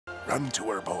Run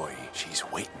to her, boy. She's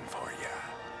waiting for you.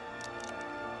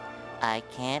 I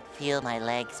can't feel my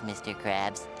legs, Mr.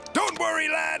 Krabs. Don't worry,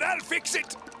 lad. I'll fix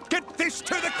it. Get this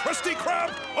to the Krusty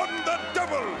Krab on the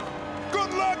double.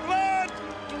 Good luck, lad.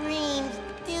 Dreams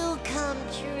do come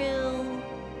true.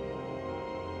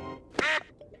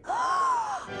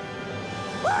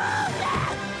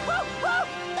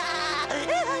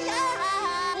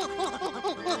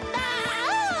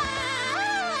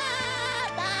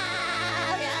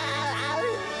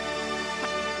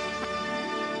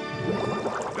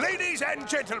 Ladies and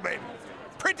gentlemen,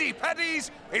 Pretty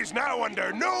Patties is now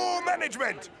under new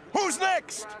management. Who's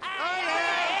next? I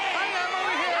am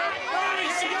over here.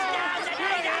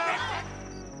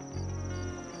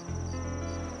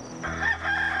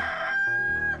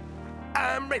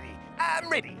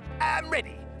 I'm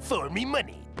ready for me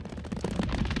money.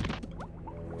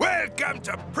 Welcome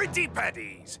to Pretty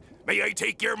Patties. May I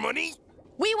take your money?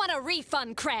 We want a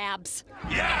refund, Krabs.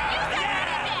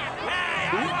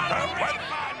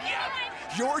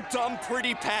 Your dumb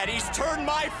Pretty Patties turned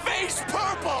my face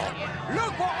purple!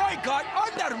 Look what I got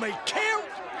under my kilt!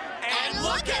 And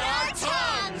look at our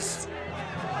tongues!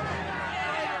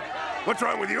 What's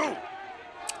wrong with you?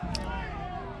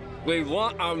 We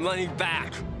want our money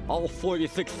back. All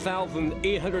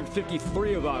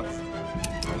 46,853 of us.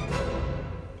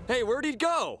 Hey, where'd he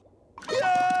go?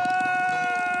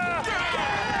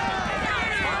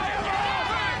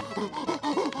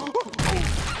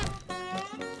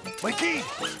 My key!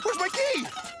 Where's my key?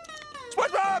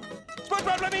 SpongeBob!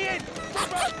 SpongeBob, let me in!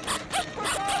 SpongeBob!